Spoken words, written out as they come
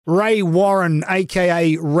Ray Warren,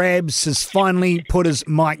 a.k.a. Rabs, has finally put his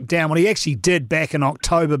mic down. Well, he actually did back in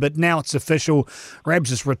October, but now it's official.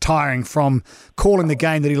 Rabs is retiring from calling the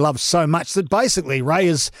game that he loves so much that basically, Ray,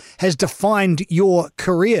 has defined your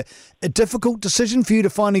career. A difficult decision for you to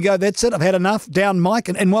finally go, that's it, I've had enough, down mic,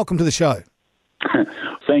 and welcome to the show.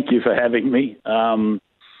 Thank you for having me.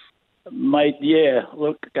 Mate, yeah,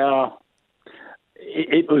 look,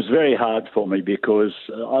 it was very hard for me because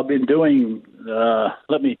I've been doing.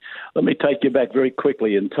 Let me take you back very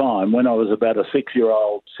quickly in time. When I was about a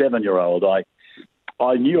 6-year-old, 7-year-old, I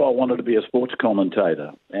knew I wanted to be a sports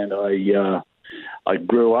commentator, and I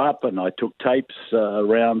grew up and I took tapes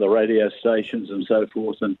around the radio stations and so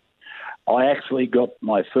forth, and I actually got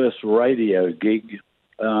my first radio gig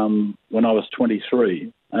when I was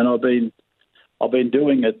 23, and I've been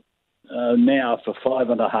doing it now for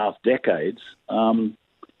 5.5 decades.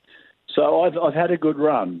 So I've had a good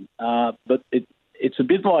run, but it's a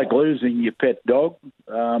bit like losing your pet dog.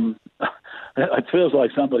 It feels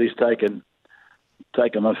like somebody's taken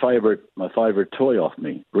my favourite toy off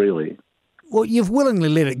me, really. Well, you've willingly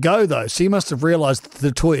let it go, though, so you must have realised that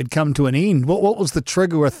the toy had come to an end. What was the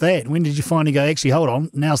trigger with that? When did you finally go, actually, hold on,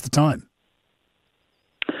 now's the time?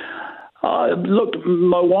 Look,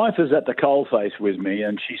 my wife is at the coalface with me,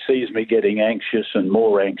 and she sees me getting anxious and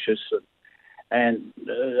more anxious. And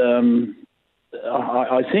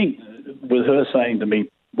I think with her saying to me,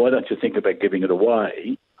 why don't you think about giving it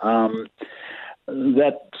away,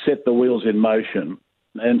 that set the wheels in motion.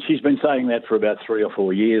 And she's been saying that for about 3 or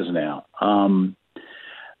 4 years now.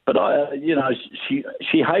 But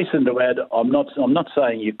she hastened to add, I'm not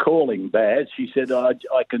saying you're calling bad. She said, I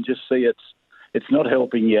can just see it's not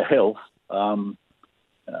helping your health.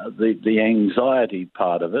 The anxiety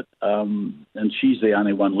part of it, and she's the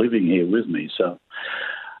only one living here with me. So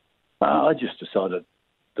I just decided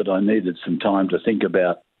that I needed some time to think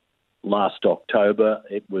about last October.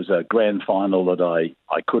 It was a grand final that I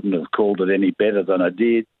couldn't have called it any better than I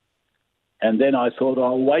did. And then I thought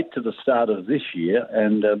I'll wait to the start of this year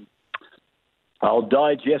and I'll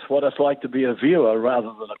digest what it's like to be a viewer rather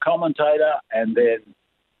than a commentator. And then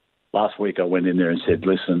last week I went in there and said,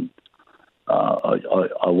 listen,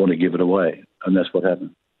 I want to give it away, and that's what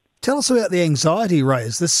happened. Tell us about the anxiety, Ray.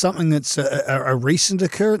 Is this something that's a recent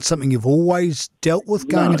occurrence, something you've always dealt with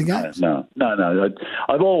going into games? No.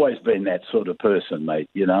 I've always been that sort of person, mate.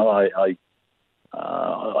 You know, I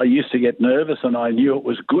used to get nervous, and I knew it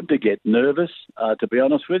was good to get nervous, to be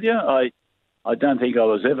honest with you. I don't think I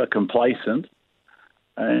was ever complacent,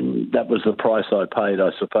 and that was the price I paid,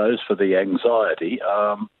 I suppose, for the anxiety.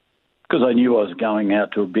 Because I knew I was going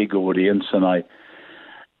out to a big audience, and I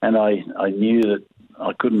knew that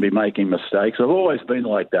I couldn't be making mistakes. I've always been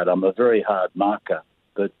like that. I'm a very hard marker.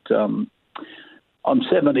 But I'm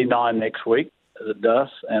 79 next week, Das,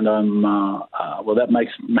 and I'm that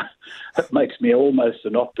makes me almost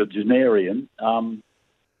an octogenarian. And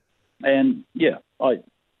yeah, I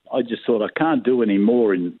just thought I can't do any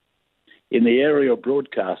more in the area of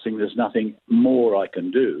broadcasting. There's nothing more I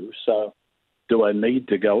can do. So, do I need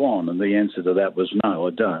to go on? And the answer to that was no,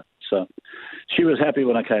 I don't. So she was happy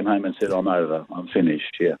when I came home and said, I'm over, I'm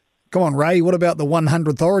finished, yeah. Come on, Ray, what about the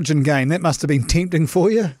 100th Origin game? That must have been tempting for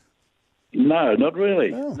you. No, not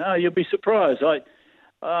really. Oh. No, you'll be surprised. Obviously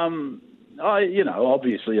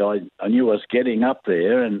I knew I was getting up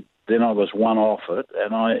there, and then I was one off it,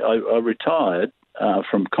 and I retired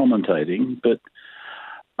from commentating. But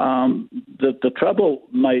the trouble,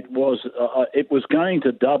 mate, was it was going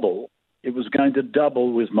to double. It was going to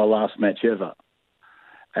double with my last match ever,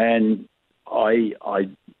 and I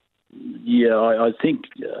think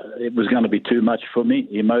it was going to be too much for me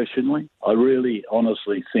emotionally. I really,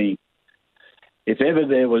 honestly think if ever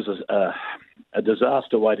there was a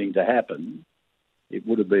disaster waiting to happen, it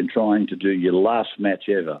would have been trying to do your last match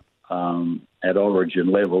ever at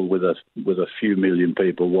Origin level with a few million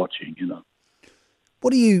people watching. You know,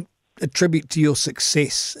 what do you attribute to your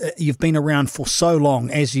success? You've been around for so long,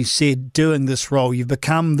 as you said, doing this role. You've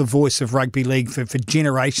become the voice of rugby league for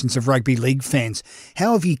generations of rugby league fans.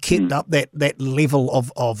 How have you kept up that level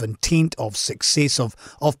of intent, of success, of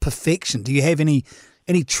perfection? Do you have any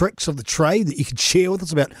tricks of the trade that you could share with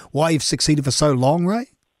us about why you've succeeded for so long, Ray?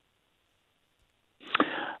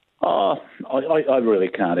 I really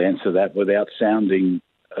can't answer that without sounding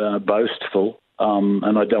boastful,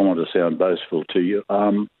 and I don't want to sound boastful to you.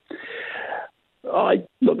 I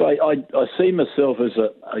see myself as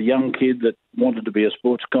a young kid that wanted to be a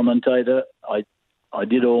sports commentator. I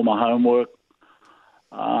did all my homework.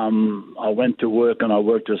 I went to work and I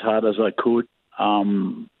worked as hard as I could. I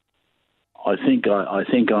think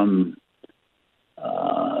I'm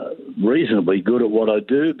reasonably good at what I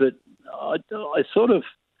do, but I sort of,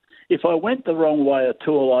 if I went the wrong way at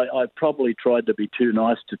all, I probably tried to be too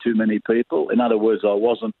nice to too many people. In other words, I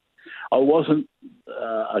wasn't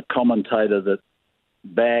a commentator that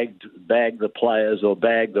bagged the players or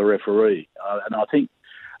bagged the referee. And I think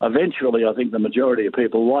eventually, the majority of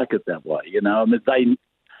people like it that way. You know, I mean,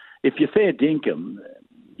 if you fair dinkum,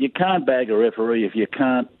 you can't bag a referee if you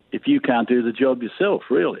can't do the job yourself,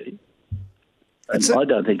 really. And I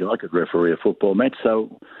don't think I could referee a football match,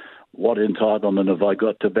 so what entitlement have I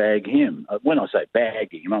got to bag him? When I say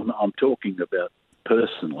bagging him, I'm talking about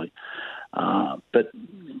personally. But,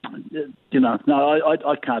 you know, no,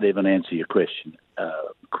 I can't even answer your question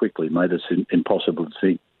quickly, mate. It's impossible to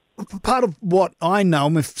see. Part of what I know,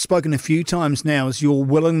 and we've spoken a few times now, is your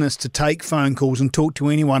willingness to take phone calls and talk to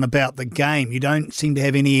anyone about the game. You don't seem to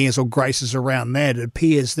have any airs or graces around that. It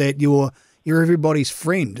appears that you're everybody's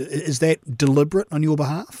friend. Is that deliberate on your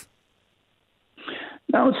behalf?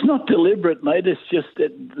 No, it's not deliberate, mate. It's just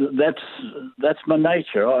that's my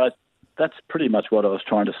nature. That's pretty much what I was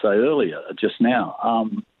trying to say earlier, just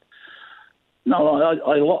now. No,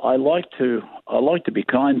 I like to be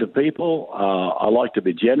kind to people. I like to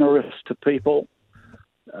be generous to people.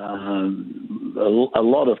 A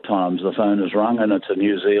lot of times the phone is rung and it's a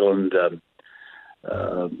New Zealand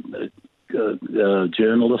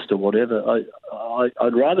journalist or whatever.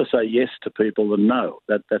 I'd rather say yes to people than no.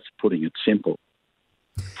 That's putting it simple.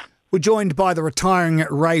 We're joined by the retiring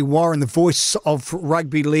Ray Warren, the voice of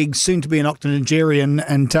rugby league, soon to be an octogenarian.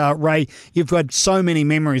 And Ray, you've had so many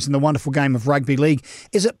memories in the wonderful game of rugby league.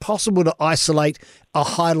 Is it possible to isolate a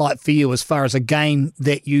highlight for you as far as a game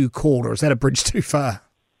that you called, or is that a bridge too far?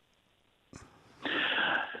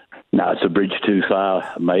 No, it's a bridge too far,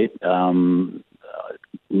 mate. No.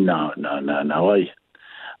 You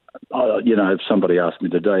know, if somebody asked me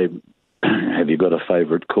today, have you got a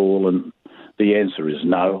favourite call? And the answer is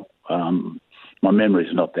no. My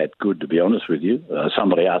memory's not that good, to be honest with you.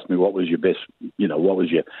 Somebody asked me what was your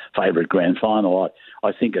favourite grand final.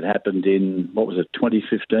 I think it happened in,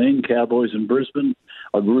 2015, Cowboys in Brisbane.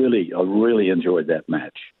 I really enjoyed that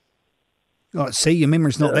match. Oh, see, your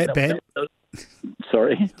memory's not that bad.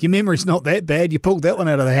 Sorry? Your memory's not that bad. You pulled that one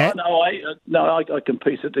out of the hat. I can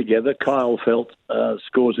piece it together. Kyle Felt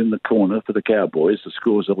scores in the corner for the Cowboys. The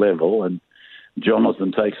scores are level, and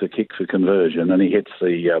Jonathan takes a kick for conversion, and he hits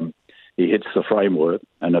the framework,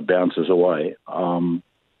 and it bounces away. And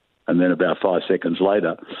then about 5 seconds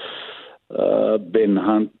later, Ben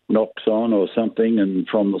Hunt knocks on or something, and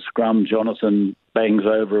from the scrum, Jonathan bangs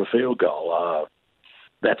over a field goal.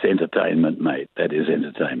 That's entertainment, mate. That is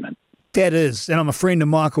entertainment. That is, and I'm a friend of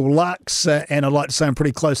Michael Lux, and I'd like to say I'm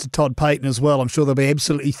pretty close to Todd Payton as well. I'm sure they'll be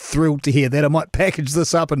absolutely thrilled to hear that. I might package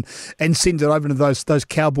this up and send it over to those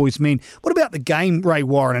Cowboys men. What about the game, Ray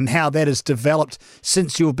Warren, and how that has developed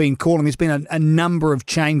since you've been calling? There's been a number of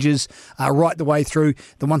changes right the way through.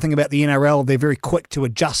 The one thing about the NRL, they're very quick to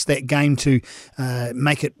adjust that game to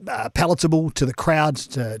make it palatable to the crowds,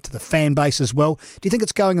 to the fan base as well. Do you think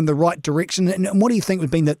it's going in the right direction? And what do you think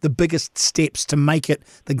would be the biggest steps to make it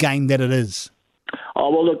the game that it is? Oh,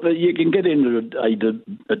 well, look, you can get into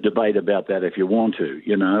a debate about that if you want to,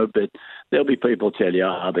 you know, but there'll be people tell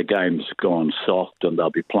you, the game's gone soft and they'll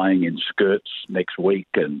be playing in skirts next week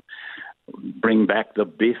and bring back the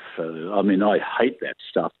biff. I hate that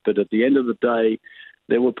stuff, but at the end of the day,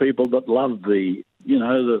 there were people that loved they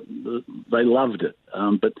loved it.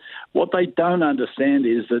 But what they don't understand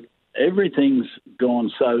is that everything's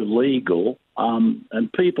gone so legal,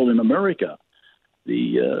 and people in America,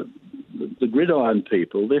 the gridiron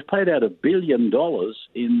people, they've paid out $1 billion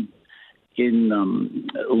in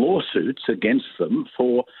lawsuits against them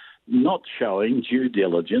for not showing due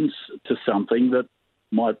diligence to something that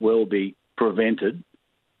might well be prevented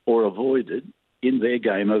or avoided in their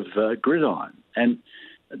game of gridiron. And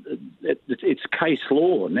it's case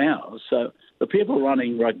law now. So the people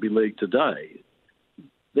running rugby league today,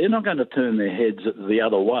 they're not going to turn their heads the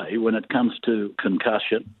other way when it comes to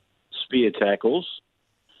concussion, spear tackles,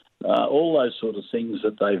 all those sort of things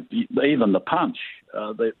that even the punch,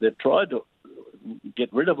 they've tried to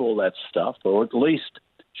get rid of all that stuff, or at least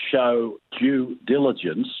show due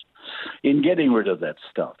diligence in getting rid of that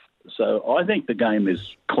stuff. So I think the game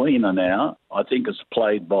is cleaner now. I think it's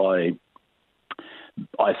played by,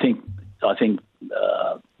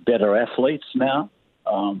 better athletes now.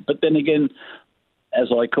 But then again, as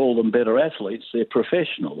I call them, better athletes, they're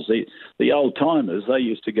professionals. The old-timers, they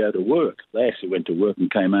used to go to work. They actually went to work and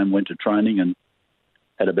came home, went to training and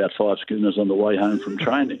had about 5 schooners on the way home from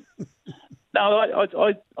training. No,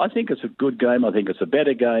 I think it's a good game. I think it's a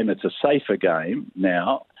better game. It's a safer game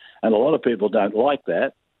now, and a lot of people don't like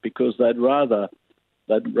that. because they'd rather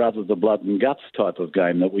the blood and guts type of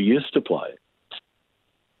game that we used to play.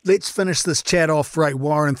 Let's finish this chat off, Ray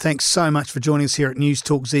Warren. Thanks so much for joining us here at News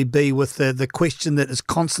Talk ZB with the question that is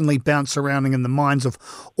constantly bounced around in the minds of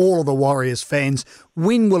all of the Warriors fans.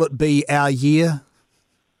 When will it be our year?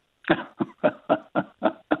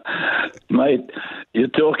 Mate, you're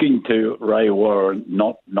talking to Ray Warren,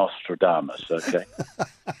 not Nostradamus, okay?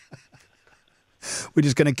 We're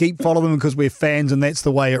just going to keep following because we're fans, and that's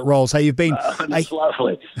the way it rolls. Hey, you've been. That's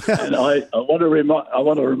lovely, and I want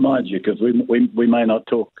to remind you, because we may not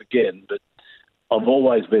talk again, but I've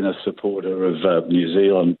always been a supporter of New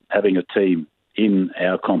Zealand having a team in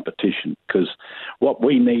our competition, because what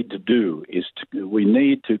we need to do is we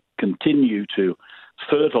need to continue to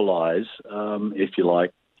fertilise, if you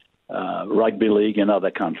like, rugby league in other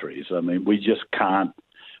countries. I mean, we just can't.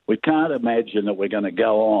 We can't imagine that we're going to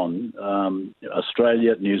go on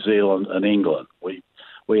Australia, New Zealand, and England.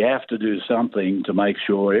 We have to do something to make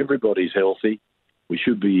sure everybody's healthy. We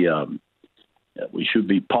should be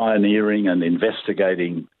pioneering and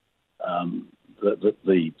investigating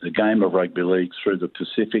the game of rugby league through the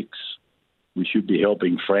Pacifics. We should be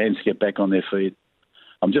helping France get back on their feet.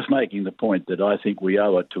 I'm just making the point that I think we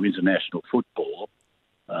owe it to international football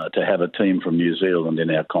to have a team from New Zealand in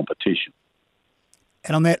our competition.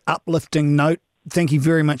 And on that uplifting note, thank you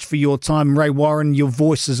very much for your time, Ray Warren. Your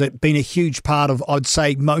voice has been a huge part of, I'd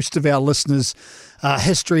say, most of our listeners'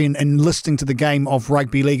 history and listening to the game of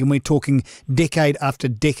rugby league. And we're talking decade after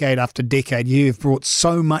decade after decade. You've brought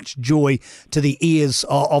so much joy to the ears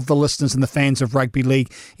of the listeners and the fans of rugby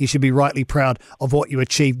league. You should be rightly proud of what you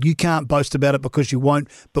achieved. You can't boast about it because you won't,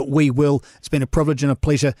 but we will. It's been a privilege and a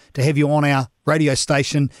pleasure to have you on our radio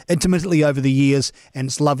station intermittently over the years, and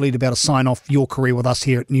it's lovely to be able to sign off your career with us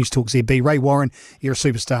here at News Talk ZB. Ray Warren, you're a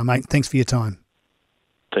superstar, mate. Thanks for your time.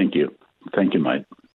 Thank you. Thank you, mate.